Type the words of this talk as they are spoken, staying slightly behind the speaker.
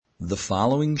The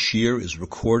following shir is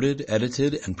recorded,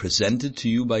 edited, and presented to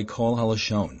you by Kol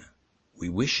HaLashon. We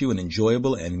wish you an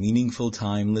enjoyable and meaningful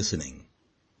time listening.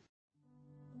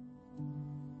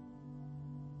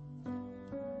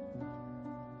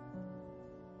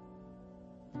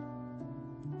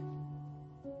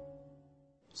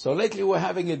 So lately we're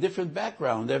having a different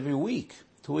background every week.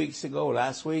 2 weeks ago,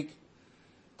 last week,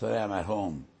 today I'm at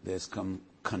home. There's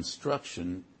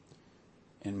construction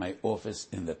in my office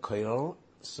in the Kotel.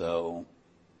 So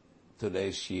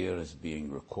today's shir is being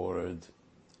recorded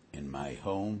in my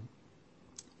home.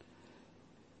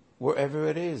 Wherever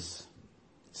it is,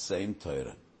 same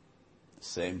Torah,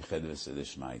 same Chedves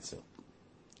D'Shmaitzel.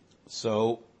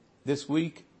 So this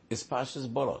week is Pashas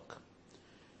Balak.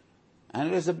 And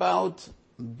it is about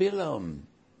Bilam.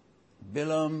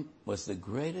 Bilam was the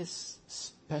greatest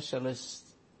specialist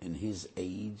in his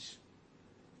age,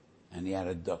 and he had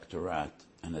a doctorate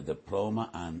and a diploma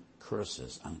on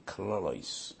curses, on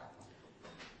klolos.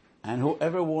 And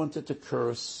whoever wanted to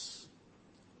curse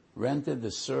rented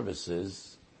the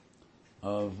services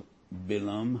of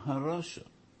Bilam HaRasha.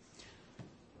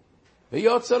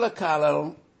 V'yotza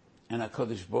l'kalel, and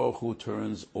HaKadosh Baruch Hu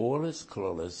turns all his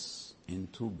klolos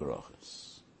into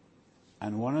brachas.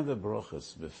 And one of the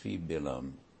brachas, B'fi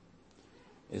Bilam,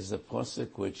 is the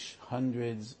pasuk which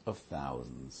hundreds of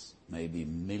thousands, maybe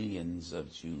millions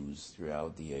of Jews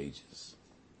throughout the ages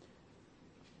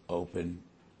open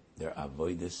their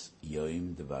avodas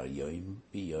yoim devar yoim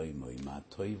biyoim oima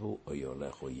toivu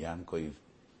oyolecho Yankov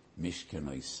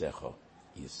mishkenoi secho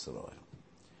Yisrael.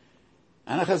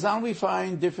 And in Chazal we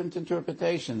find different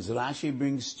interpretations. Rashi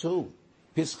brings two.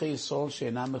 Pischei Yisol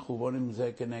she'enam mechuvonim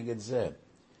zeh keneged zeh.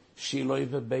 Shiloi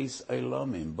v'beis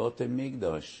eilomim bote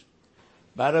migdosh.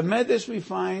 But a Medrash we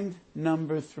find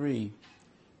number 3.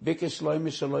 Bikesh loy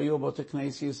mishaloyu bote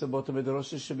knesiyas bote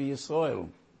medroshes shebi Yisrael.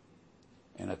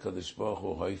 And HaKadosh Baruch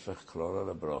Hu hoifech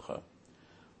klora lebrocha.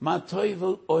 Ma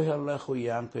toivel oyhalechu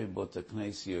Yankov bote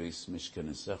knesiyos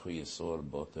mishkenesechu Yisrael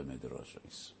bote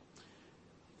medroshes.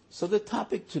 So the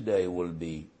topic today will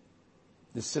be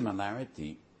the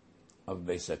similarity of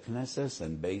Beis HaKnesses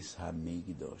and Beis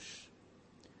HaMikdosh.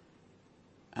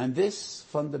 And this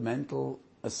fundamental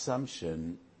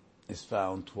assumption is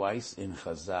found twice in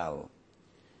Chazal.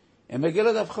 In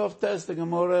Megillah Daf Tes, the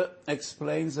Gemara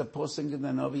explains a posting in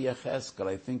the Novi Yecheskel.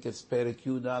 I think it's Perek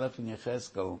Yud Aleph in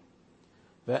Yecheskel.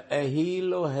 Ve'ehi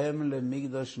lohem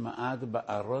lemigdosh ma'ad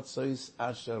ba'arotzois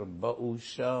asher ba'u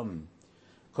sham.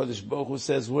 Kodesh Baruch Hu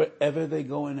says, wherever they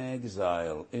go in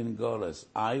exile, in Golas,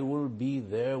 I will be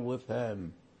there with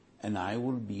them. And I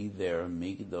will be there,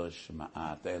 Migdosh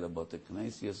Ma'at, Elabot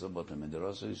Knesias, Abot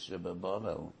Medrosos,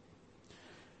 Shebabavel.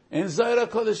 In Zohar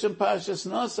Kodesh and Pashas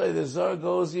Nosai, the Zohar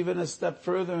goes even a step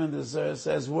further, and the Zohar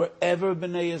says, wherever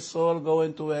Bnei Yisrael go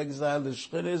into exile, the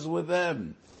Shechin is with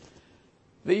them.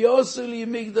 V'yoseli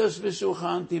Migdosh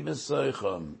v'shuchanti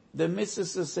b'soichom. The mitzvah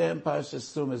to say in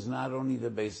Pashas Tum is not only the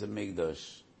base of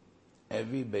Migdosh,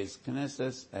 every base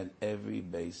Knesses and every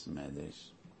base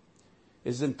Medrash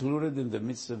is included in the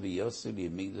mitzvah v'yoseli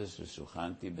Migdosh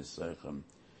v'shuchanti b'soichom.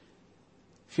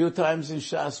 Few times in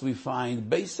Shas we find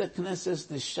Beis HaKnesses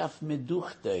the Shaf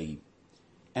Meduchtei,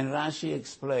 and Rashi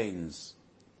explains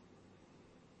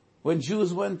when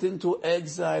Jews went into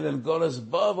exile in Golas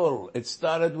Bavel, it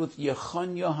started with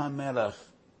Yechonyo HaMelech.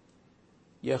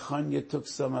 Yechonyo took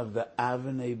some of the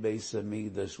Avnei Beis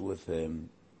HaMikdash with him,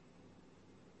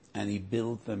 and he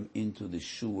built them into the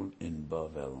shul in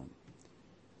Bavel.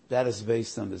 That is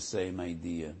based on the same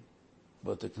idea.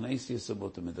 But the Knesias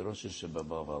about the Medroshes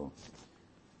Shebabavel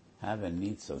have a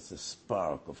nitzah, it's a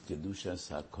spark of Kedushas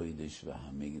HaKodesh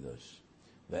VaHaMikdash.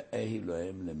 Ve'ehi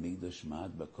lohem lemikdosh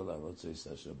ma'at b'kol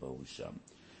arotzois asher ba'u sham.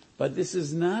 But this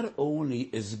is not only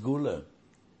a Sgula.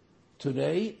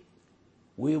 Today,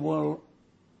 we will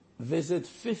visit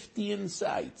 15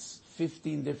 sites,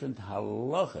 15 different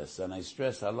halachas, and I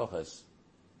stress halachas,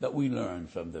 that we learn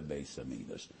from the Beis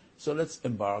HaMikdash. So let's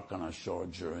embark on a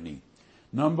short journey.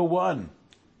 Number 1,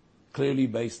 clearly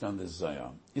based on the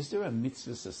Zohar. Is there a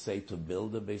mitzvah to say to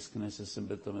build a Beis Knesses and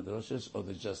Beit HaMidrash, or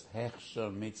there's just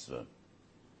hechsher mitzvah?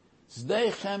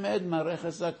 Zdei Chemed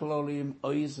Mareches HaKlolim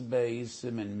Ois Beis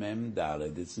and Mem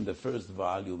Daled. It's in the first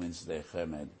volume in Zdei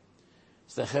Chemed.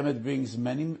 Zdei Chemed brings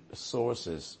many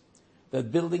sources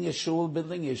that building a shul,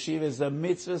 building a yeshiva is a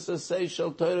mitzvah to say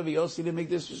Shal Torah v'yosi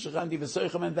l'mikdash v'shachanti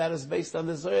v'soichem, and that is based on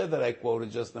the Zohar that I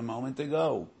quoted just a moment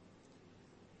ago.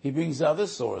 He brings other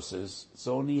sources. It's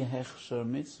only a hechsher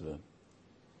mitzvah.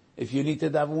 If you need to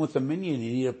daven with a minyan,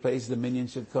 you need a place the minyan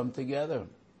should come together.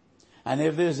 And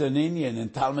if there's an Indian in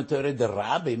Talmud Torah, the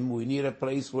Rabbim, we need a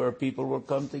place where people will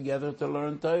come together to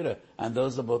learn Torah. And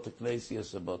those about the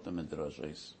Knesias, about the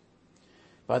Midrashos.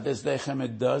 But this Dechem,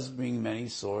 it does bring many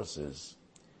sources.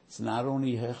 It's not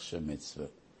only Hechsha mitzvah.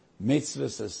 Mitzvah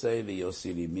sasei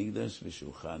v'yosili migdash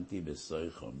v'shuchanti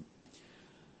b'soichom.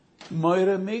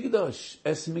 Moira migdash,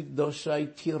 es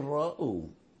migdashai tira'u.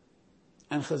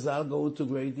 And Chazal go into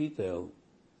great detail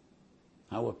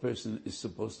how a person is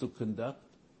supposed to conduct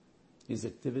his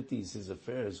activities, his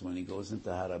affairs, when he goes into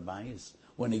Harabayis,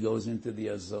 when he goes into the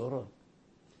Azorah.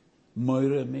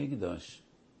 Moira Migdash.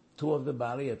 Two of the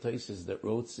Bali Ataises that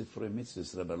wrote Sifrei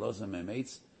Mitzvahs, Rabbi Loza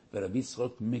Memetz, Rabbi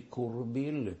Yitzchok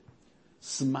Mikurbil,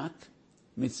 Smak,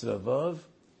 Mitzvah Vav,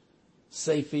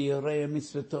 Sefer Yereya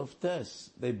Mitzvah Tov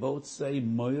Tes. They both say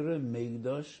Moira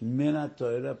Migdash, Mina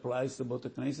Torah applies to both the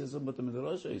Knesses and both the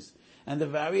Midrashos. And the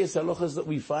various halachas that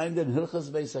we find in Hilchas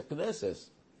Beis HaKnesses.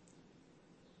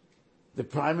 The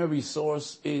primary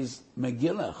source is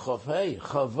Megillah, Chavei,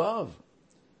 Chavav.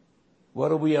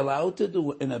 What are we allowed to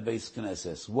do in a Beis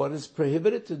Knesses? What is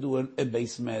prohibited to do in a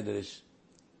Beis Medrash?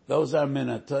 Those are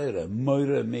Mina Torah,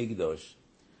 Moira Migdash.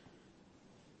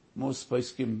 Most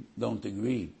poskim don't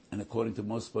agree, and according to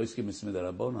most poskim it's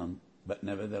Midrabanan, but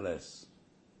nevertheless,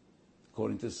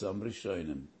 according to some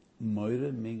Rishonim,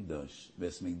 Moira Migdash,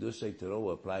 Ves Migdushay Torah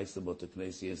applies to both the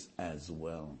Knesias as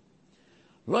well.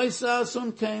 Lo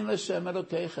yisasun kein l'Shem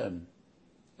Elokeichem,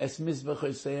 es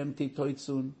mizbechoseim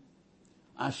titoitzun,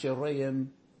 ashereim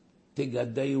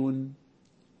tigadeun,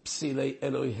 psilei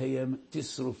Eloheihem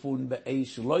tisrufun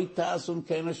be'eish, lo yisasun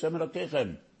kein l'Shem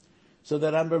Elokeichem. So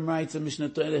the Rambam writes in Mishnah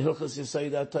Torah, Hilchas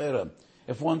Yesod Torah,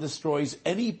 if one destroys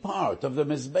any part of the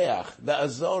Mizbeach, the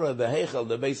Azorah, the Heichel,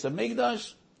 the Beis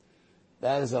HaMikdash,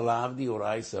 that is a lavdi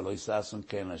uraisa, lo yisasun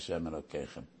kein l'Shem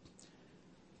Elokeichem.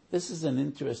 This is an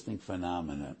interesting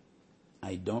phenomenon.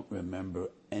 I don't remember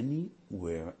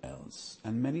anywhere else.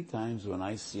 And many times when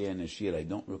I see an Ashir, I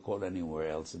don't recall anywhere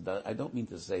else. I don't mean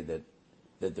to say that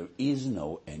there is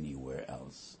no anywhere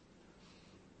else.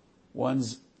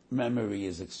 One's memory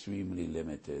is extremely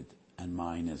limited, and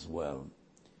mine as well.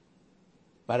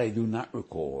 But I do not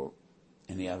recall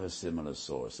any other similar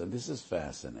source, and this is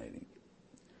fascinating.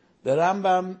 The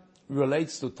Rambam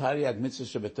relates to Tariag Mitzvah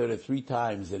Shabbat Torah 3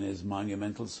 times in his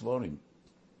monumental Svarim.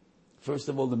 First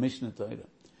of all, the Mishnah Torah.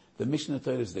 The Mishnah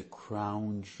Torah is the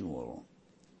crown jewel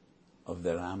of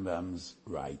the Rambam's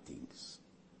writings.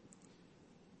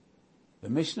 The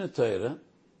Mishnah Torah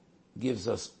gives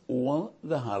us all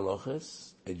the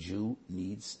halachas a Jew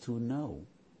needs to know.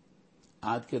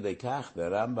 Ad kedei kach, the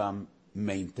Rambam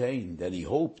maintained, and he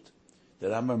hoped, the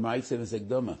Rambam writes in his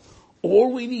Ekdama,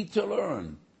 all we need to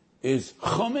learn is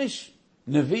Chumash,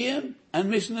 Nevi'im, and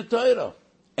Mishnah Torah.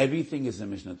 Everything is in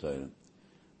Mishnah Torah.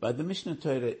 But the Mishnah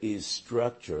Torah is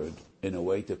structured in a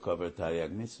way to cover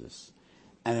Tariag Mitzvahs.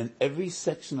 And in every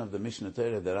section of the Mishnah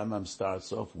Torah, the Rambam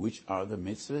starts off, which are the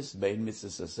mitzvahs, bein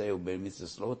mitzvahs aseh, bein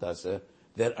mitzvahs lo taseh,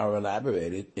 that are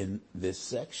elaborated in this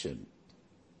section.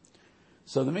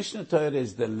 So the Mishnah Torah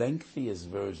is the lengthiest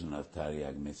version of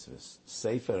Tariag Mitzvahs.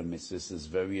 Sefer Mitzvahs is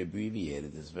very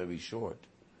abbreviated, it's very short.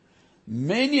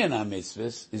 Minyan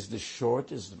HaMitzvahs is the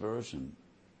shortest version.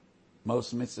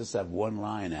 Most mitzvahs have 1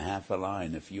 line, a half a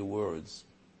line, a few words.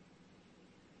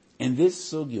 In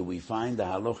this sugya, we find the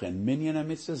halacha in Minyan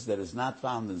HaMitzvahs that is not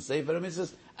found in Sefer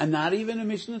HaMitzvahs, and not even in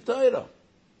Mishnah Torah.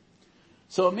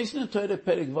 So a Mishnah Torah,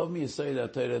 Perek Vav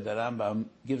Yesod Torah, the Rambam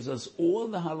gives us all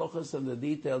the halachas and the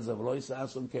details of Lo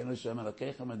Yisasum Kein L'Shem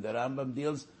Elokeichem, and the Rambam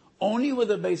deals only with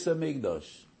the Beis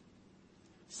HaMikdash.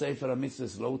 Sefer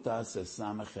HaMitzvahs Lo Taseh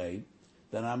Samachei,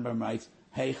 the Rambam writes,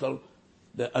 Heichel,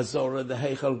 the Azorah, the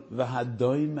Heichel,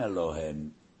 v'hadoim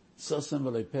Elohem, Sosem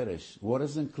v'lo perish. What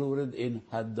is included in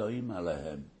Hadoim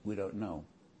Elohem? We don't know.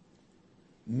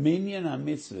 Minyan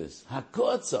HaMitzvahs,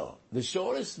 HaKotza, the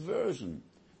shortest version,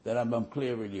 the Rambam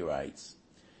clearly writes,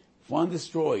 if one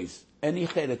destroys any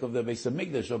chedek of the Beis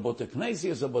HaMikdash, or both the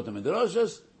Knesias, or both the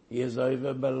Midrashos, he is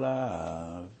over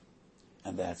belav.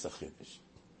 And that's a chiddush.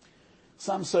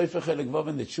 Some Sefer Chelek Vav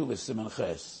in the Tshuva Siman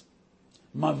Ches.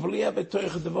 Mavliya betoich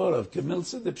dvorov,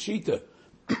 kemilsa de pshita.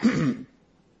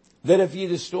 That if you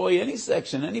destroy any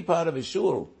section, any part of a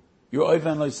shul, you're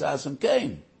oivan lo yisasum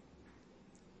kein.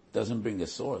 Doesn't bring a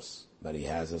source, but he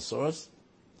has a source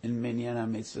in Minyan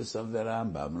HaMitzvahs of the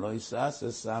Rambam. Lo yisasum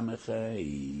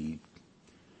samechei.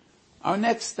 Our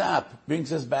next stop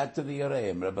brings us back to the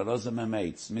Yereim. Rabbi Loza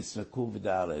Memetz, Mitzvah Kuv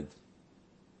Daled.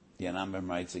 The Rambam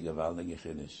writes a gewaldige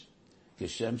chiddush.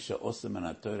 כשם שעושה מן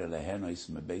התורה להנויס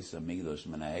מבייס המקדוש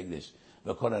מן ההקדש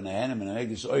וכל הנהנה מן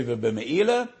ההקדש אויבר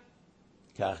במעילה,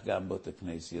 כך גם בית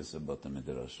הכנסיות ובית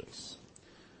המדרשות.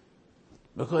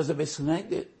 Because the Beis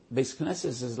Knesset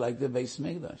is like the Beis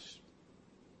Mikdash.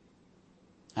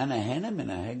 And a henem in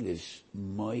a hegdish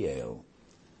moyel.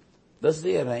 Does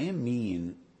the Arayim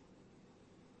mean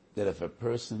that if a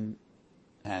person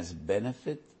has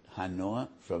benefit, hanoah,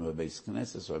 from a Beis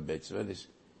Knesset or a Beis Mikdash,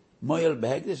 moyel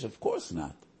behegdish? Of course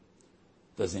not.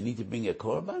 Does he need to bring a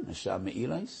korban, a shal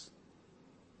me'ilais?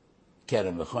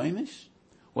 Kerem v'choimish?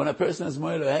 When a person has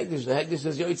moyel behegdish, the hegdish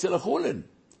is yoytzel achulin.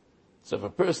 So if a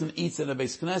person eats in a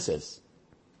Beis Knesset,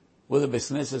 will the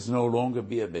Beis Knesset no longer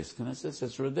be a Beis Knesset?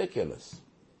 It's ridiculous.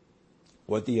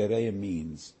 What the Arayim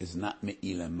means is not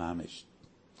me'ila mamish.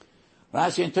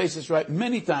 Rashi and Tosfos write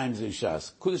many times in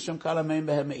Shas, Kudashim kalam ein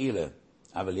behem me'ila,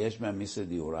 aval yesh behem misa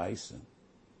diuraisa.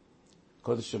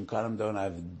 Kudashim kalam don't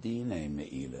have dinei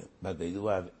me'ila, but they do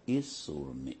have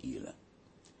isur me'ila.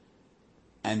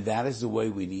 And that is the way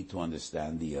we need to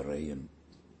understand the Arayim.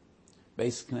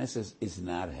 Beis Knesset is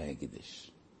not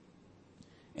Hagdish.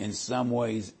 In some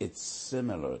ways, it's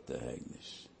similar to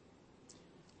Hagdish,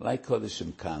 like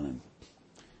Kodeshim Kalim.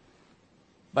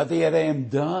 But the Arayim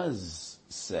does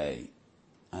say,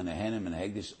 Anahenim and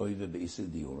Hagdish oive be'isur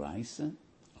diuraisa,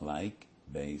 like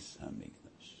Beis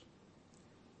Hamikdash.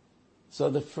 So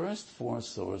the first four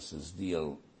sources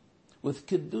deal with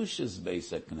Kedushas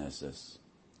Beis HaKnesses,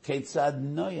 Keitzad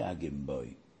noyagim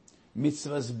boi,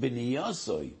 Mitzvahs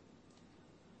b'niyosoi.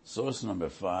 Source number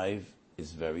 5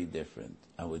 is very different.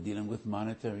 And we're dealing with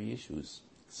monetary issues.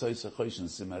 Sois HaChoshen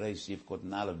Simarei Shif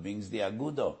Kotan Aleph brings the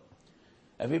Agudo.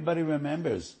 Everybody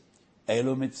remembers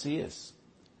Elu Mitzias.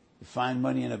 You find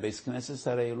money in a Beis Knesset,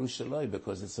 Sarei Yerushaloi,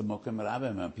 because it's a Mokem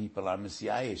Rabim, and people are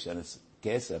Messiahish, and it's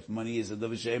Kesef. Money is a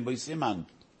Dovashem Boi Siman.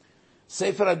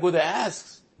 Sefer Aguda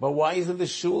asks, but why isn't the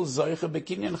shul Zoicha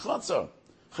Bekinyan Chotzor?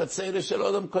 Chatzei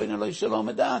Shalom Koine Lo Shalom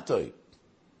Edatoi.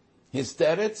 His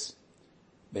teretz,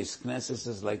 Beis Knesset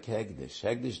is like Hegdish.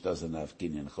 Hegdish doesn't have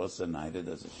Kinyan Chotzor, neither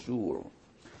does a shul.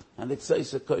 And the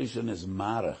Tzais HaKoshen is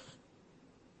Marach.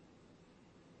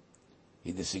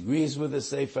 He disagrees with the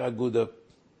Sefer Aguda.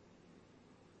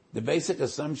 The basic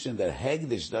assumption that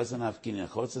Hegdish doesn't have Kinyan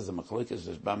Chotzor is a Machlokes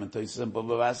Rashbam and Tosfos and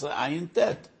Bava Basra Ayin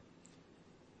Tet.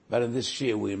 But in this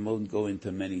year we won't go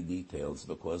into many details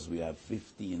because we have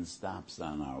 15 stops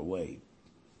on our way.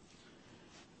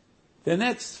 The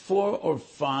next 4 or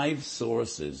 5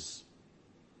 sources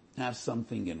have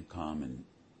something in common.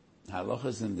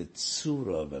 Halachas in the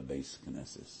tzura of a Beis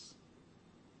Knesset.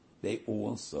 They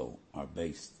also are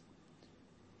based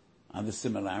on the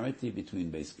similarity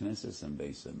between Beis Knesset and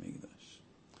Beis Hamikdash.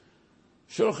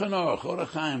 Shulchan Aruch,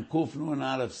 Orach Chaim, Kuf Nun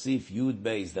Aleph, Sif Yud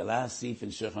Beis, the last Sif in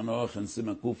Shulchan Aruch and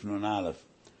Siman Kuf Nun Aleph.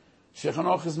 Shulchan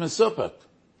Aruch is Mesupek,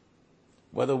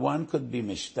 whether one could be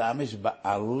mishtamish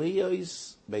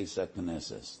ba'aliyos Beis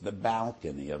HaKnesses, the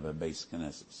balcony of a Beis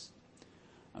Knesset.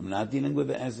 I'm not dealing with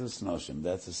the Ezras Noshim,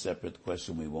 that's a separate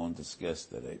question we won't discuss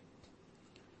today.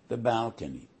 The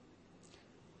balcony.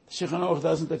 Shulchan Aruch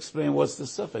doesn't explain what's the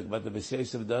suffix, but the Beis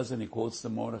Yosef does, and he quotes the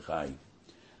Mordechai.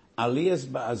 Aliyas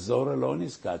ba'azora lo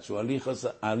niskachu,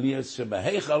 aliyas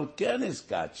shebaheichal ken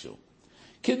niskachu.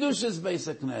 Kedushas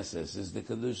Beis HaKnesses is the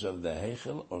Kedusha of the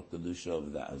Heichel or Kedusha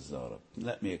of the Azora.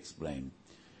 Let me explain.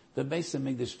 The Beis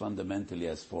HaMikdash fundamentally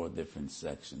has 4 different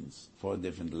sections, 4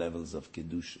 different levels of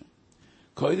Kedusha.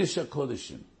 Kodesh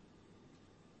HaKodeshim,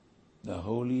 the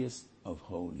holiest of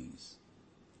holies.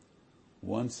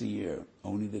 Once a year,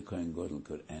 only the Kohen Gadol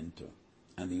could enter.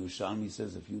 And the Yerushalmi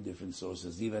says a few different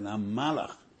sources, even a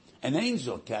malach, an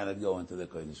angel, cannot go into the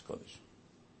Kodesh Kodesh.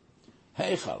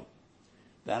 Heichal,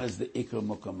 that is the Ikar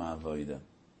Mukam Avodah.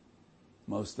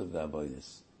 Most of the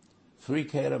Avodas. 3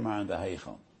 Kerem are in the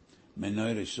Heichal.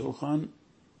 Menorah Shulchan,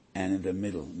 and in the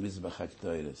middle, Mizbach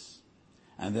HaKtoros.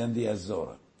 And then the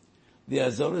Azorah. The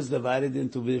Azorah is divided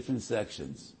into different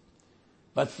sections.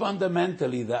 But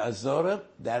fundamentally, the Azorah,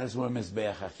 that is where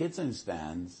Mizbeach HaChitzon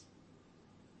stands,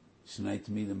 Shnei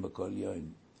Tmidim B'Kol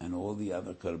Yoim, and all the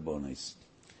other Karbonis.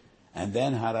 And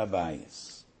then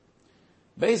Harabayas.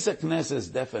 Beis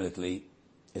HaKnesses definitely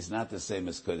is not the same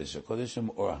as Kodesh HaKodeshim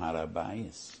or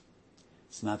Harabayas.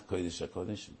 It's not Kodesh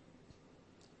HaKodeshim.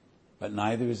 But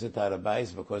neither is it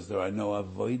Harabayas because there are no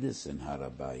avodas in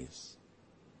Harabayas.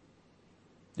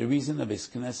 The reason the Beis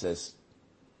Knesses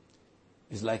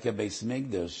is like a Beis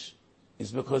Mikdash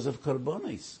is because of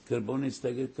Karbonis. Karbonis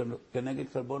keneged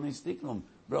Karbonis Tikkun.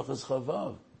 Brachas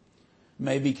Chavav.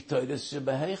 Maybe Ktoides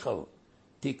Shebeheichel.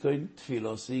 Tikkun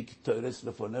Tfilosi Ktoides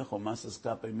Lefonecho Masas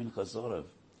Kapei Minchas Orav.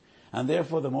 And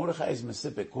therefore the Mordechai is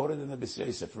Mesipik, quoted in the Beis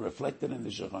Yosef, reflected in the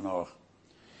Shulchan Aruch,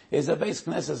 is a Beis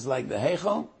Knesset like the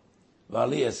Heichel,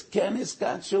 V'aliyas Ken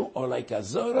Iskachu, or like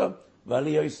Azorah,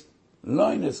 V'aliyas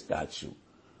Lo Niskachu.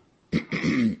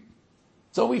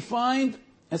 So we find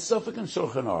a Sofek and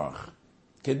Shulchan Aruch,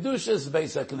 Kedushas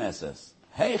Beis HaKnesses,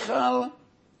 Heichal,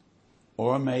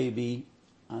 or maybe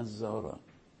Azora.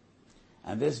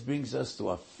 And this brings us to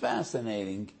a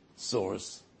fascinating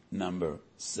source, number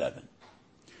 7.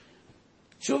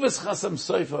 Tshuvas Chasam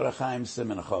Sofer Achaim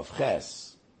Simen Chav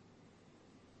Ches,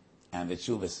 and the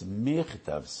Tshuvas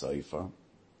Michtav Sofer,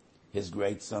 his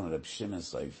great son Reb Shimon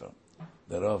Sofer,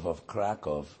 the Rav of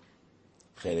Krakow,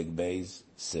 Chelik Beis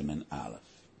Simen Aleph.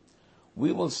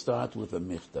 We will start with the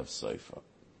Michtav Sofer,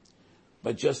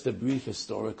 but just a brief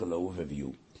historical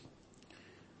overview.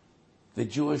 The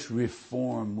Jewish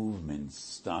Reform movement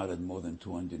started more than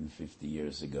 250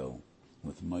 years ago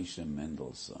with Moshe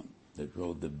Mendelssohn that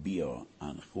wrote the Biur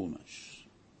on Chumash.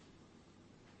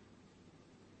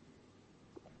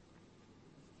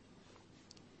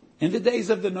 In the days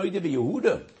of the Noda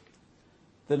B'Yehuda,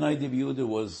 the Noda B'Yehuda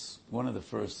was one of the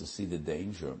first to see the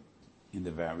danger in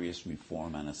the various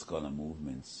Reform and Haskalah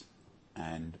movements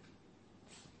and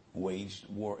waged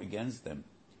war against them.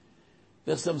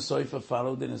 The Chassam Sofer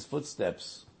followed in his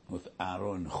footsteps with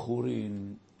Aaron,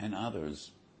 Churin, and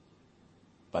others.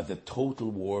 But the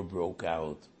total war broke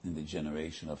out in the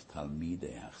generation of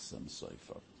Talmidei Chassam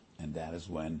Sofer. And that is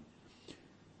when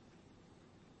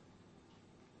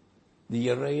the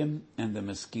Yereim and the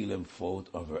Maskilim fought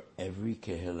over every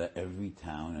kehillah, every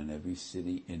town, and every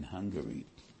city in Hungary.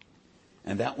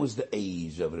 And that was the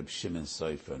age of Reb Shimon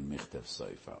Sofer and Michtav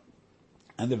Sofer.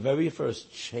 And the very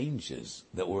first changes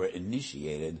that were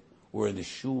initiated were in the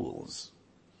shuls.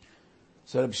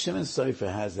 So Reb Shimon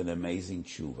Sofer has an amazing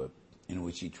tshuva in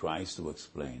which he tries to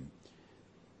explain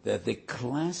that the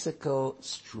classical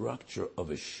structure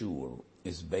of a shul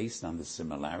is based on the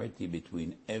similarity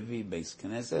between every Beis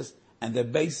Knesses and the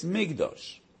Beis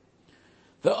Migdosh.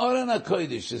 The Aron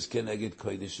HaKodesh is Keneged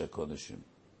Kodesh HaKodeshim.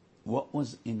 What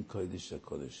was in Kodesh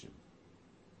HaKodeshim?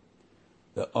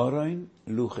 The Aron,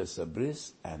 Luches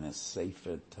Abris, and a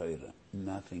Sefer Torah.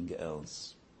 Nothing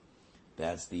else.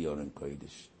 That's the Aron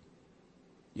Kodesh.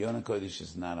 The Aron Kodesh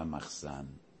is not a machzan.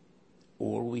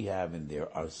 All we have in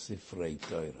there are Sifrei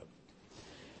Torah.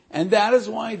 And that is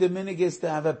why the minhag is to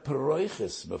have a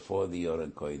paroiches before the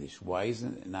Aron Kodesh. Why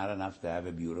isn't it not enough to have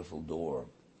a beautiful door?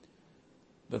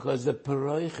 Because the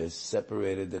paroiches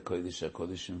separated the Kodesh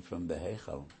HaKodeshim from the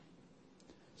Heichal.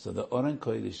 So the Aron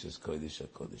Kodesh is Kodesh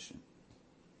HaKodeshim.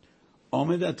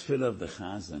 Omedat Tefillah of the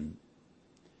Chazan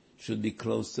should be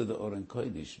close to the Aron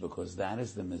Kodesh because that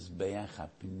is the Mizbeach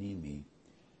HaPnimi,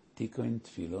 Tikon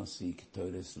Tefillah Sik Torah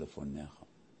Lefonecha.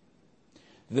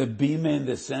 The bima in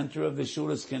the center of the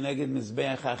shul is Keneged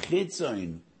Mizbeach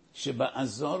HaChitzoin Sheba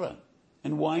Azora.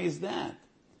 And why is that?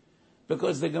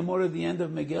 Because the Gemara at the end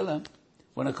of Megillah,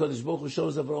 when HaKadosh Baruch Hu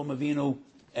shows Avraham Avinu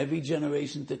every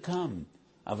generation to come,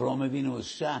 Avraham Avinu is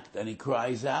shocked and he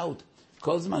cries out,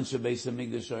 Kozman Shebeis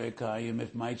HaMikdash Hayakayim,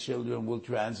 if my children will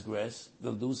transgress,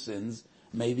 they'll do sins,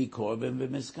 maybe Korban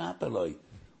v'miskapeloi.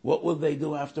 What will they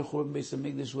do after Churban Beis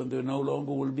HaMikdash when there no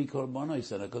longer will be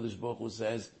Korbanos? And HaKadosh Baruch Hu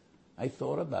says, I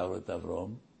thought about it,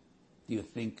 Avram. Do you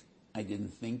think I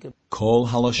didn't think Kol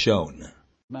Halashon.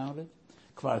 about it?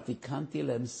 Kvar tikanti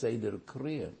lem seder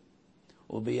kriya.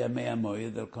 Ubiyamei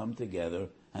hamoed, they'll come together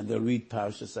and they'll read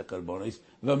Parshas HaKorbanos.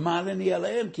 V'maleni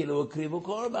aleim kilu akrivu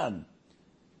korban.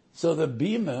 So the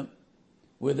bima,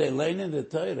 where they learn in the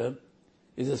Torah,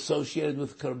 is associated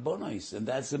with Korbanos, and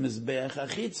that's the Mizbeach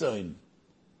HaChitzoin.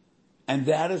 And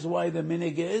that is why the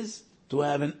minhag is to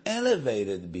have an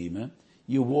elevated bima.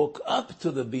 You walk up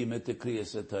to the bima to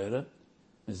Kriyas HaTorah.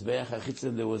 Mizbeach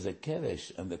HaChitzon, there was a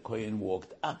keresh, and the Kohen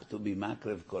walked up to be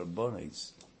Makrev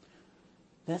Korbanos.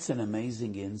 That's an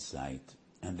amazing insight.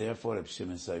 And therefore, Reb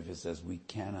Shimon Sofer says, we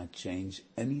cannot change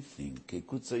anything.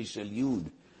 Kekutzei shel Yud.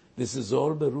 This is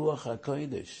all Beruach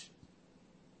HaKodesh.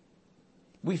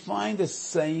 We find the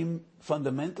same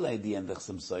fundamental idea in the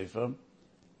Chassam Sofer,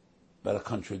 but a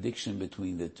contradiction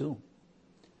between the two.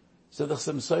 So the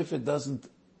Chassam Sofer doesn't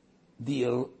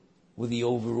deal with the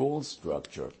overall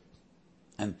structure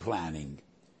and planning,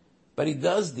 but he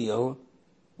does deal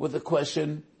with the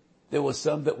question, there were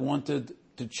some that wanted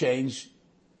to change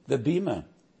the bima.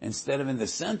 Instead of in the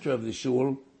center of the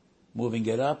shul, moving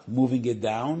it up, moving it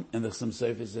down, and the Chassam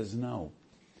Sofer says no.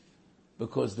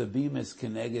 Because the bima is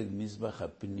Keneged Mizbach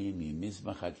HaPnimi,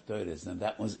 Mizbach HaKtoros, and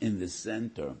that was in the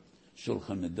center.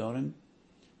 Shulchan Medorim,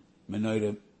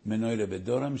 Menorah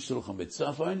Bedorim, Shulchan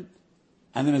Betzafon,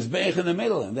 and the Mizbeach in the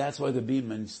middle, and that's why the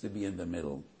bima needs to be in the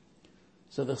middle.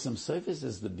 So the Chassam Sofer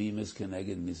says the bima is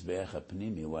Keneged Mizbeach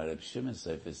HaPnimi, while Reb Shimon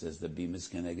Sofer says the bima is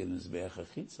Keneged Mizbeach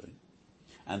HaChitzon.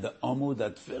 And the Amud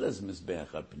HaTfilah is Mizbeach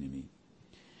HaPnimi.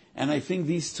 And I think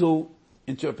these two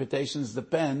interpretations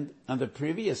depend on the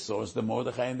previous source, the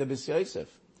Mordechai and the Beis Yosef.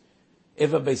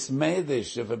 If a Beis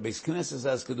Medrash, if a Beis Knesset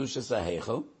has Kedushas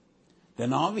HaHeichel,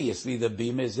 then obviously the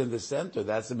bima is in the center.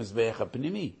 That's the Mizbeach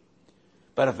HaPnimi.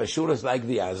 But if a shul is like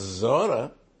the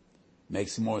Azorah,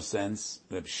 makes more sense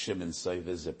Reb Shimon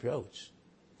Soiva's approach.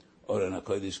 Or in a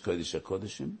Kodesh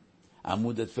HaKodeshim,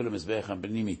 Amud Tefillah Mizbeach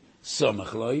HaPnimi,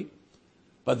 Samach Loi.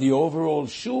 But the overall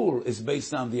shul is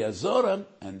based on the Azorah,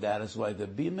 and that is why the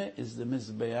bima is the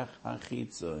Mizbeach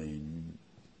HaChitzoin.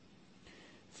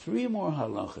 3 more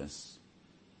halachas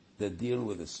that deal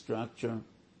with the structure,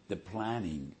 the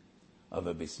planning of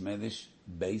a Beis Medrash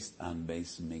based on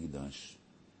Beis Mikdash.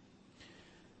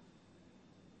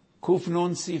 Kuf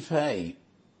Nun Sif Hey,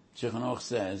 Shulchan Aruch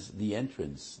says the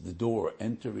entrance, the door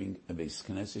entering a Beis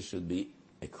Knesset should be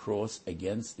across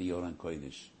against the Yoran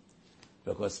Kodesh.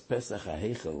 Because Pesach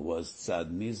HaHeichel was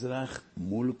Tzad Mizrach,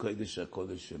 Mul Kodesh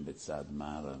HaKodeshim B'Tzad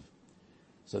Ma'arav.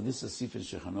 So this is Sifin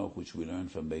Shulchan Aruch, which we learn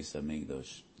from Beis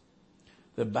HaMikdash.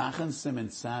 The Bachan Simon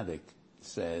Tzaddik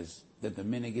says that the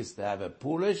minig is to have a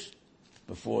pulish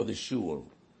before the shul,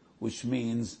 which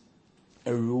means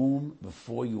a room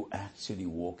before you actually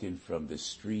walk in from the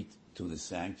street to the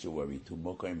sanctuary, to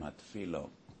Mokoim HaTfilah.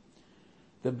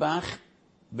 The Bach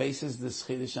bases this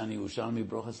Chiddush on Yerushalmi,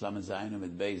 Brochas Lamed Zayin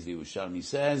Amid Beis. The Yerushalmi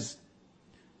says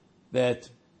that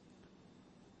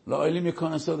La'olim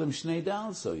Yekon Asodem Shnei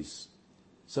Dalsois.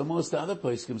 So most other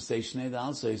poskim say Shnei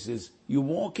Dalsois is you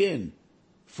walk in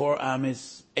 4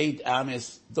 amis, 8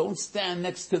 amis. Don't stand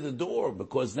next to the door,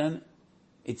 because then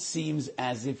it seems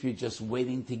as if you're just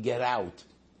waiting to get out.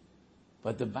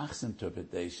 But the Bach's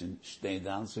interpretation, Shnei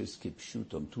Dalsois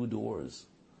Kipshutom, 2 doors.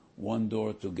 One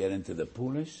door to get into the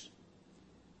Pulish,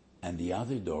 and the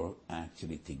other door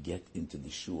actually to get into the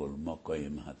shul,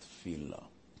 Mokoim HaTfilah.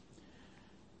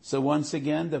 So once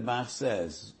again, the Bach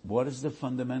says, what is the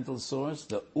fundamental source?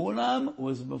 The Ulam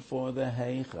was before the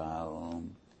Heichal.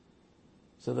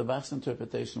 So the Bach's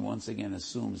interpretation once again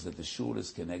assumes that the shul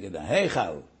is keneged the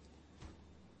Heichal,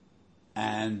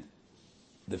 and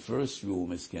the first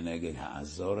room is keneged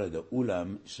HaAzorah, the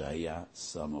Ulam Shaya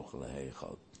Samuch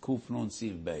LeHeichal. Kuf Nun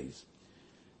Siv Beis.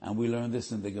 And we learn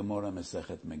this in the Gemara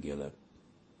Masechet Megillah.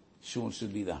 Shul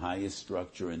should be the highest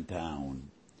structure in town.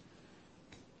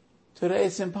 Today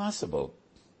it's impossible.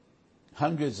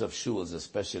 Hundreds of shuls,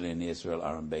 especially in Israel,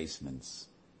 are in basements.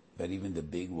 But even the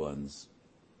big ones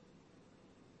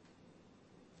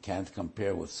can't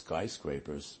compare with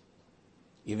skyscrapers.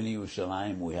 Even in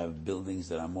Yerushalayim, we have buildings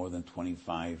that are more than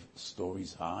 25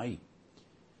 stories high.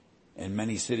 In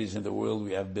many cities in the world,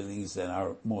 we have buildings that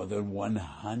are more than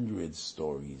 100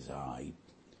 stories high.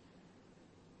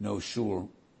 No shul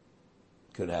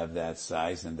could have that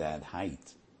size and that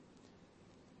height.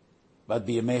 But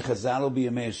b'yamei Chazal,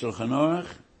 b'yamei Shulchan Aruch,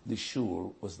 the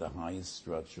shul was the highest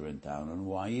structure in town. And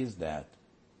why is that?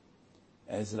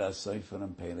 Ezra Sofer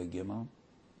and Pele Gimel,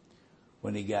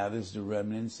 when he gathers the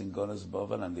remnants in Golas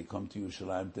Bavel and they come to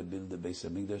Yerushalayim to build the Beis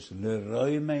HaMikdash,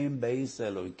 L'roi meim Beis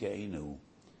Elokeinu.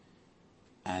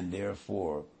 And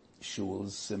therefore,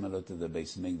 shuls similar to the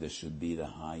Beis Mikdash should be the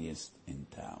highest in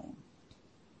town.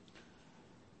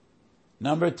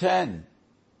 Number 10,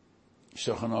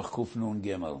 Shulchan Aruch Kuf Nun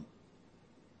Gimel.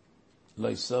 Lo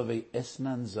yisavei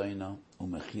esnan zayna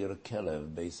umechir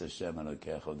kelev Beis Hashem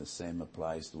Elokecha. The same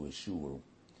applies to a shul.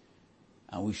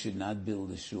 And we should not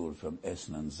build a shul from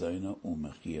esnan zayna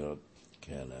umechir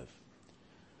kelev.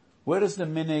 Where does the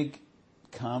minig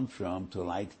come from to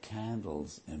light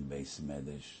candles in Beis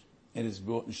Medrash? It is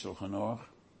brought in Shulchan Aruch,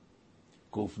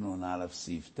 Kuf Nun Aleph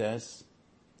Sif Tes.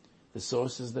 The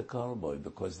source is the Kolboy,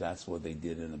 because that's what they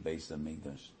did in the Beis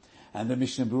HaMikdash. And the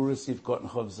Mishnah Berurah Sif Kot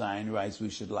Chov Zayin writes we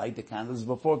should light the candles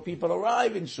before people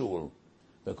arrive in shul,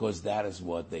 because that is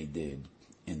what they did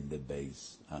in the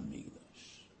Beis HaMikdash.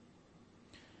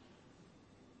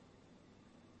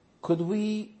 Could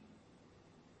we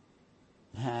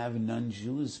have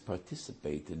non-Jews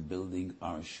participate in building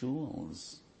our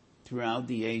shuls? Throughout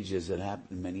the ages, it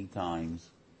happened many times.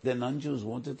 The non-Jews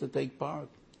wanted to take part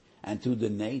and to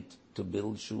donate to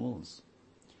build shuls.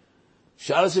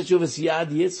 Shalas Yeshuvas Yad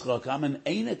Yitzchak, I'm an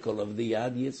Einikol of the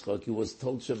Yad Yitzchak. He was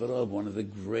Tol Shevarov, one of the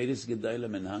greatest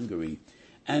Gedolim in Hungary.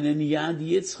 And in Yad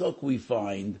Yitzchak we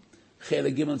find,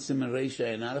 Chele Gimel Siman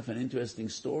Reisha and Aleph, an interesting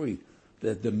story,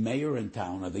 that the mayor in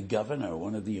town, or the governor,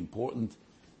 one of the important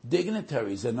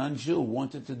dignitaries, a non-Jew,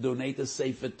 wanted to donate a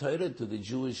Sefer Torah to the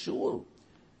Jewish shul.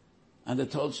 And the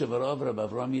Tol Shevarov, Rabbi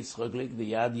Avram Yitzchak Lik,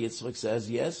 the Yad Yitzchak,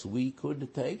 says, yes, we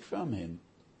could take from him.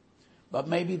 But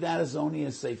maybe that is only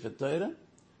a Sefer Torah.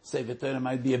 Sefer Torah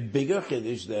might be a bigger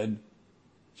chiddush than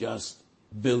just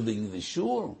building the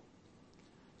shul.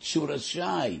 Shuras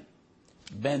Shai.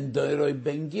 Ben Doiroi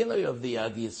Ben Giloi of the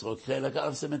Yad Yisroel, Chelak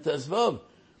Aleph Siman Tezvav,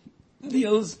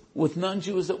 deals with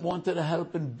non-Jews that wanted to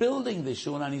help in building the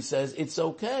shul, and he says it's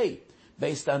okay,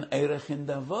 based on Erech and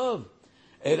Davav.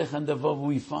 Erech and Davav,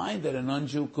 we find that a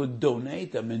non-Jew could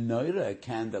donate a menorah, a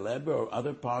candelabra, or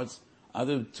other parts,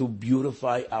 to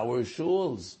beautify our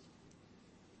shuls.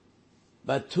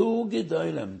 But two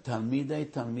Gedolim,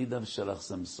 Talmidav Shalach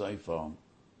Sam Sofer,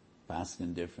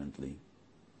 paskin differently.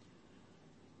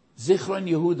 Zichron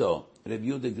Yehuda, Reb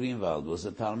Yehuda Greenwald, was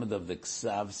a Talmud of the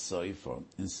Ksav Sofer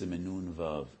in Simenun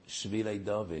Vav. Shvilei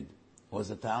David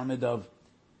was a Talmud of,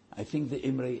 I think, the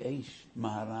Imrei Eish,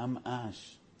 Maharam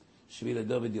Ash. Shvilei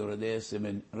David Yoredei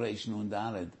Simen Reish Nun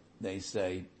Daled. They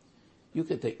say, you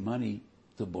can take money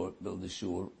to build a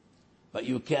shul, but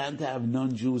you can't have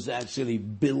non-Jews actually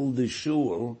build a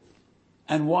shul.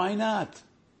 And why not?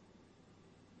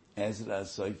 Ezra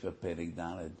Sofer Perek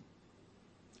Daled.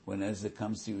 When Ezra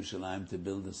comes to Yerushalayim to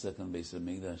build the second Beis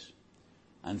HaMikdash,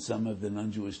 and some of the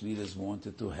non-Jewish leaders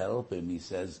wanted to help him, he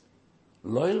says,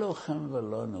 Lo elochem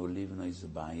v'lono livnoi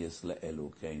zbayis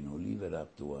le'elokeinu. Leave it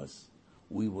up to us.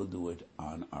 We will do it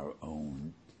on our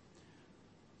own.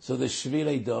 So the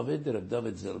Shvilei David, Reb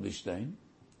David Zilberstein,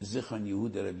 Zichron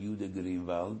Yehuda, Reb Yehuda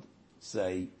Greenwald,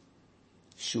 say,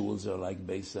 shuls are like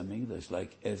Beis HaMikdash,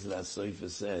 like Ezra Sofer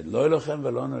said, Lo elochem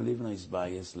v'lono livnoi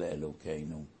zbayis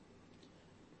le'elokeinu.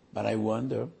 But I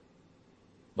wonder,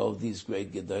 both these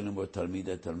great Gedolim were Talmid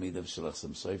of Shalach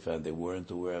Sam Sofer, and they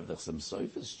weren't aware of the Sam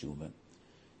Sofer's tshuva.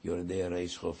 Yoredei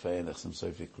Reish Chofei, and the Sam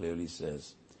Sofer clearly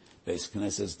says, Beis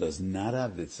Knesset does not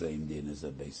have the same din as a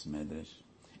Beis Medrash,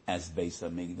 as Beis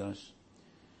HaMikdash.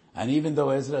 And even though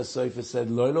Ezra Sofer said,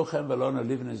 Lo elochem v'lo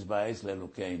livnei zbayis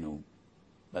le'elokeinu,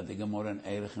 but the Gemara in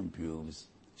Erechem proves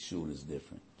shul is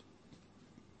different.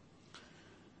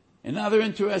 Another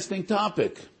interesting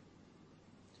topic.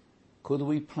 Could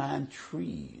we plant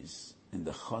trees in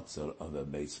the chutzner of a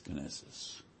Beis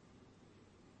Knesset?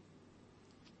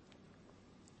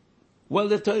 Well,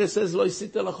 the Torah says, Lo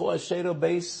yisita lachu asher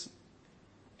beis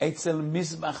etzel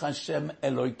mizbach Hashem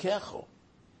Elokecho.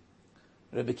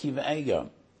 Rebbe Kiva Eiger.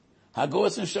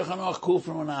 Hagos in Shulchan Aruch Kuf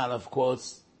from Aleph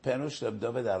quotes Perush Reb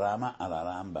David Arama al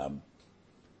Rambam.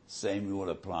 Same rule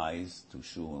applies to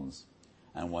shuls,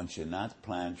 and one should not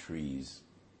plant trees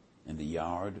in the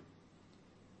yard,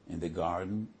 in the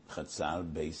garden,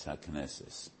 Chatzal Beis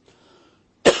HaKnesses.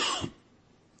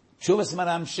 Shuvas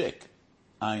Maram Shik,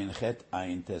 Ayin Chet,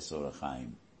 Ayin Tes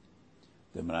Orachaim.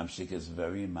 The Maram Shik is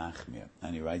very machmir,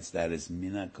 and he writes that as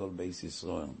Mina Kol Beis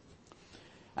Yisrael.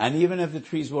 And even if the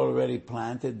trees were already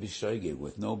planted b'shoigeg,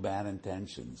 with no bad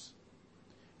intentions,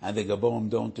 and the Gaboim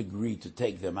don't agree to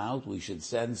take them out, we should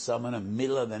send someone in the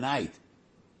middle of the night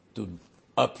to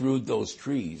uproot those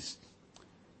trees.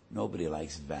 Nobody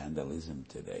likes vandalism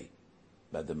today,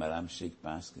 but the Maram Shik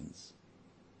paskins,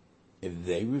 if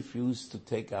they refuse to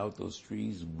take out those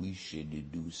trees, we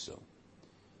should do so.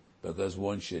 Because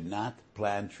one should not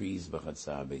plant trees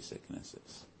b'chatzar Beis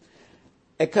HaKnesses.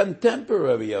 A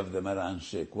contemporary of the Maram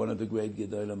Shik, one of the great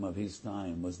Gedolim of his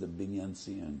time, was the Binyan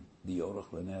Sion, the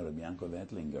Oroch Laner of Yankov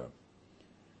Ettlinger.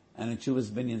 And in Chuvas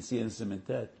Binyan Sion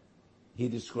Simentet, he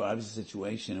describes a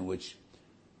situation in which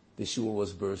the shul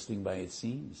was bursting by its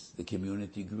seams. The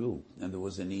community grew, and there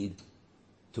was a need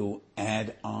to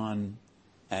add on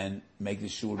and make the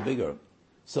shul bigger.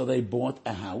 So they bought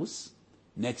a house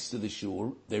next to the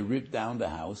shul. They ripped down the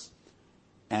house,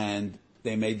 and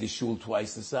they made the shul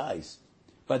twice the size.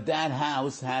 But that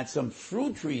house had some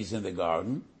fruit trees in the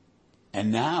garden,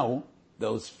 and now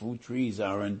those fruit trees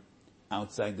are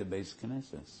outside the Beis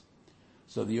Knesset.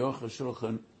 So the Aruch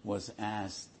HaShulchan was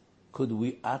asked, could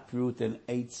we uproot an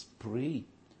eitz pri,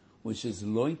 which is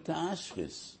loy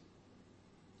ta'ashchis,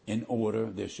 in order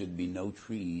there should be no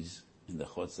trees in the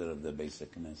chutzner of the Beis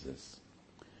HaKnesses?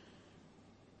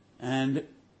 And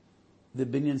the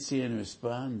Binyan Sion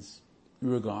responds,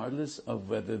 regardless of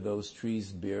whether those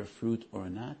trees bear fruit or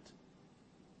not,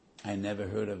 I never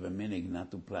heard of a minig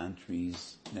not to plant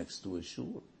trees next to a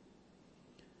shul.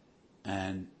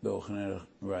 And the Ochner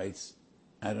writes,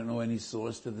 I don't know any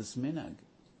source to this minhag.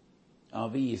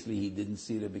 Obviously, he didn't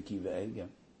see Rebbe Kiva Eiger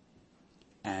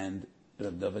and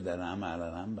Reb David Arama al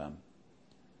Rambam.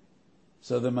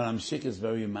 So the Maram Shik is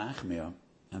very machmir,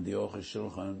 and the Aruch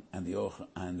HaShulchan and the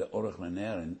Oroch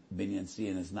Laner and Binyan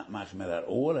Sion is not machmir at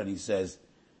all, and he says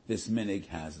this minig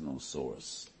has no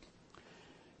source.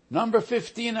 Number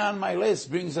 15 on my list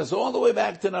brings us all the way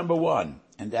back to number 1,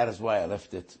 and that is why I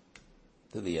left it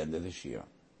to the end of this year.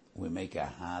 We make a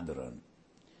hadron.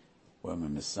 When we're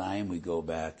Messiah, we go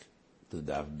back to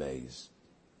Dav Beis.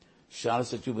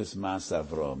 Shalas Atubas Mas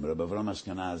Avram, Rabbi Avram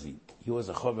Ashkenazi. He was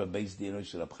a Chover based in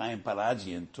Reb Chaim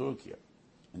Palagi in Turkey,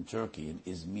 in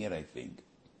Izmir, I think.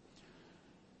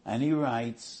 And he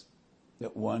writes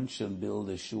that one should build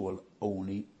a shul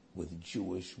only with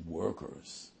Jewish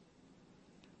workers.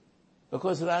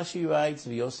 Because Rashi writes,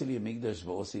 V'yosili Migdash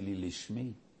v'osili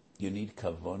lishmi. You need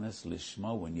kavonas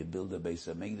lishma when you build a Beis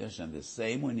HaMikdash, and the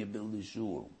same when you build a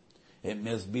shul. It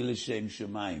must be l'shem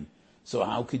shemayim. So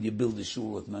how could you build a shul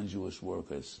with non-Jewish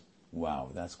workers? Wow,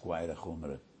 that's quite a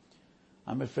chumrah.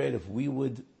 I'm afraid if we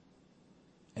would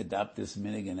adopt this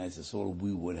minhag as a soul,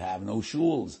 we would have no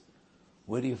shuls.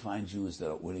 Where do you find Jews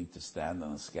that are willing to stand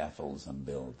on the scaffolds and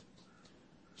build?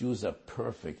 Jews are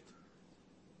perfect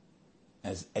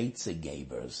as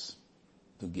eitzah-gabers,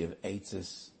 to give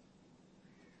eitzahs,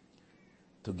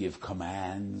 to give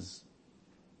commands.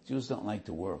 Jews don't like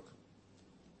to work.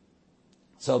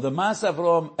 So the Mas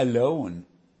Avram alone,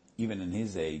 even in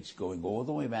his age, going all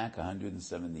the way back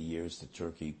 170 years to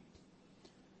Turkey,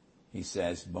 he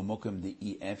says, "B'mokum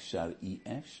de efshar."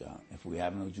 If we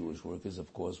have no Jewish workers,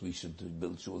 of course we should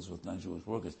build shuls with non-Jewish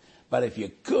workers. But if you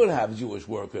could have Jewish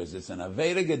workers, it's an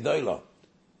avera gedolah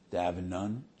to have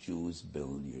non-Jews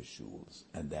build your shuls,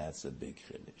 and that's a big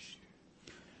chiddush.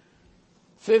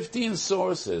 15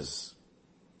 sources,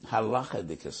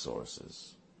 halachadika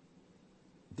sources,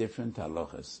 different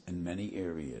halachas in many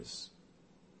areas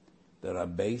that are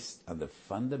based on the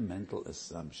fundamental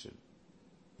assumption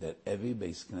that every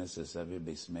Beis Knesset, every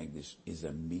Beis Megdish is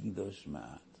a Migdosh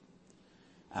Ma'at.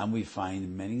 And we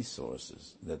find many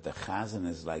sources that the Chazan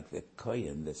is like the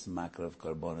Kohen that's Makrav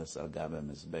Korbanos al Gabe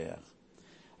Mizbeach.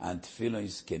 And Tefillah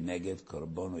is Keneged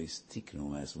Korbanos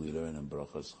Tiknu, as we learn in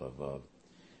Brochos Chavav.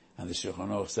 And the Shulchan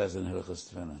Aruch says in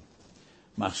Hilchos Tefillah,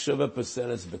 Machshava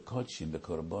Peseles Bekochim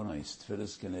Bekorbanos, Tefillah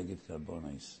is Keneged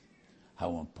Korbanos.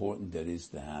 How important it is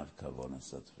to have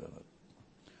Kavonas at Tefillah.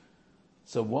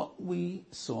 So what we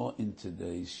saw in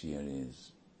today's shir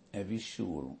is every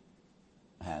shul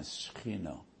has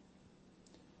Shechina.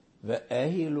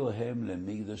 Ve'ehi lohem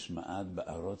lemigdash ma'ad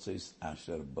ba'arotzos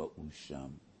asher ba'u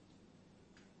sham.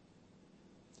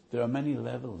 There are many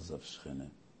levels of Shechina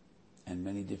and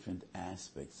many different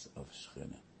aspects of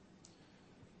Shechina.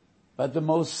 But the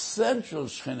most central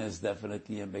Shechina is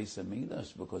definitely in Beis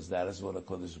HaMikdash, because that is what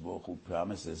HaKadosh Baruch Hu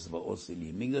promises, Va'osi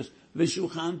li Mikdash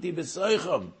v'shuchanti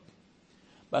b'soicham.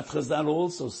 But Chazal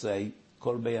also say,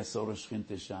 Kol be'asor shchin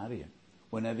tesharia.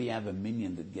 Whenever you have a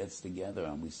minyan that gets together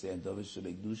and we say, Dovish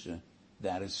Shebekdusha,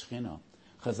 that is Shechina.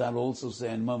 Chazal also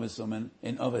say in Mavis,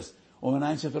 in Ovis, and a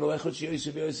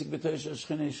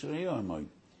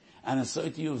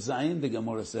Soiti of Zayin, the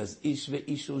Gemara says, Ish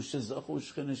ve'ishu shezachu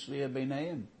shchina shriya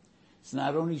beinayim. It's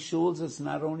not only shuls, it's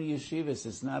not only yeshivas,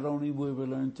 it's not only where we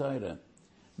learn Torah.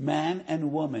 Man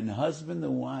and woman, husband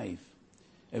and wife,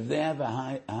 if they have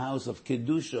a house of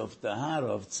kedusha, of tahara,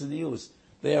 of tznius,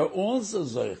 they are also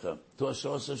zoicha to a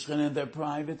shos shchina in their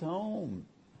private home.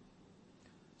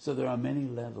 So there are many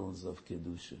levels of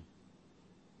kedusha.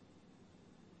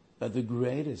 But the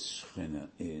greatest shchina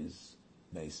is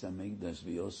Beis HaMikdash,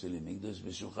 v'yosili Mikdash,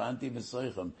 v'shuchanti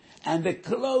v'soicham. And the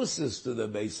closest to the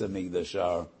Beis HaMikdash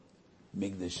are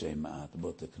Mikdashei Ma'at,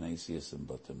 Bota Knesias and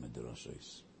Bota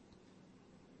Midrashos.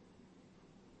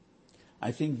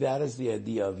 I think that is the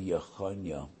idea of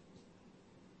Yechonya.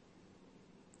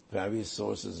 Various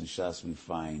sources in Shas we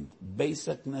find.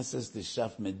 Beis HaKnesses the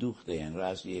Shaf Meduchte, and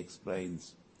Rashi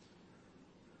explains,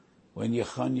 when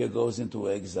Yechonya goes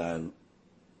into exile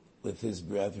with his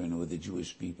brethren, with the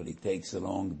Jewish people, he takes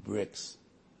along bricks,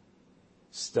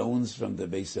 stones from the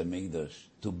Beis HaMikdash,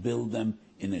 to build them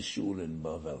in a shul in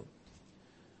Bavel.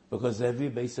 Because every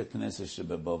Beis HaKnesset should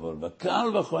be Bavel.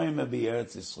 V'kal v'choyim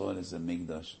b'Eretz Yisrael is a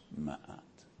Mikdash Ma'at.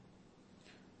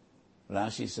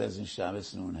 Rashi says in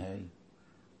Shabbos Nun Hey,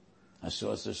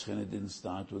 Hashos HaShechina didn't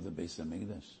start with the Beis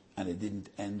HaMikdash, and it didn't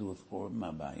end with Chorban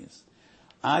Habayis.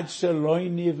 Ad sheloi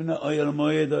nivna oyel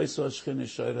moed oiso HaShechina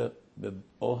shoyra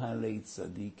be'ohalei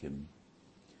tzadikim.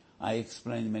 I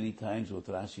explained many times what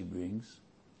Rashi brings.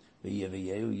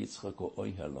 V'yeveyehu Yitzchak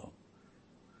o'oihalo.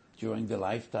 During the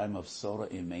lifetime of Sora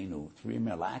Imenu, 3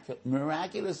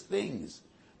 miraculous things,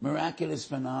 miraculous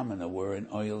phenomena were in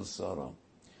oil Sora.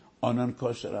 Onan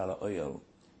kosher ala oil,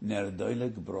 ner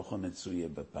doileg brocha metzuye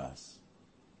bepas.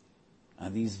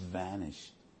 And these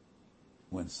vanished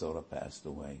when Sora passed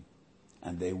away.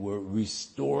 And they were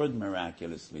restored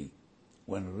miraculously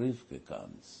when Rivka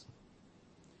comes.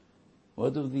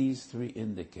 What do these 3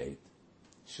 indicate?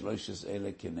 Shloishes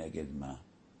ele keneged ma.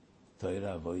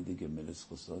 Torah avoide gemilas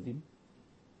chosodim?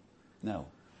 No.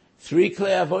 3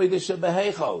 klei avoide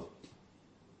shebeheichol.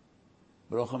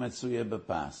 Brocha metzuye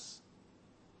bepas.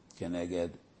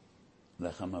 Keneged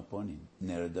lechem aponim,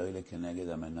 ner doile keneged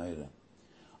amenoira.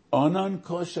 Onon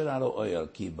kosher alo oil,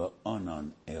 ki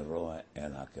ba'onon eroa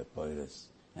el hakepoiris,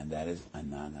 and that is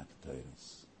anan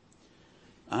haktoiris.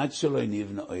 Ad shaloi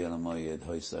nivna oil moyed,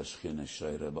 hoisa shchina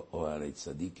shoyre ba'oale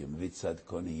tzadikim, vitzad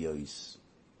koni yois.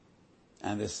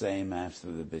 And the same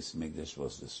after the Beis Mikdash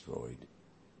was destroyed.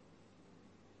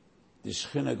 The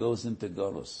Shechina goes into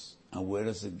Golus, and where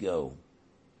does it go?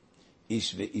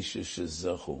 Ish ve'isha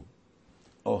shezachu,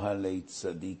 ohalei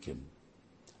tzadikim,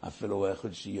 afilu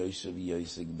echad sheyoshev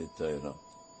yoseg b'Torah.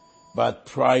 But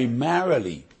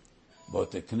primarily,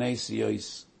 bote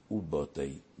knesios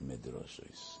ubote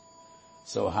midrashos.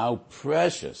 So how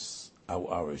precious are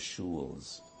our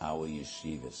shuls, our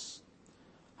yeshivas,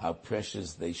 how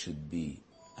precious they should be,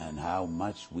 and how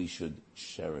much we should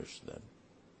cherish them.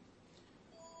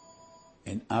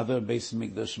 Another Beis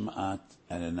Mikdash Ma'at,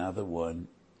 and another one,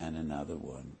 and another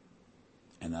one.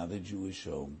 Another Jewish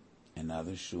home,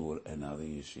 another shul, another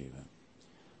yeshiva.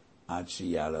 Ad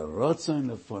sheyala rotzon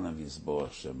lefonav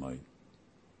yisborach shemoy,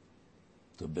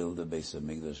 to build a Beis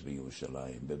Mikdash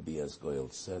b'Yerushalayim, bebias goyel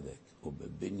tzedek,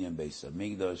 ubebinyan Beis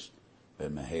Mikdash,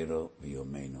 b'mehero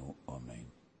v'yomenu, amen.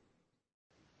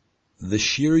 The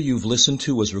shir you've listened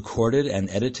to was recorded and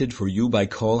edited for you by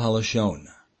Kol Halashon.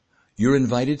 You're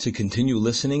invited to continue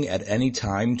listening at any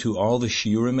time to all the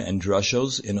shiurim and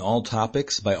drushos in all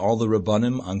topics by all the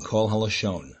Rabbanim on Kol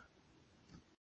Halashon.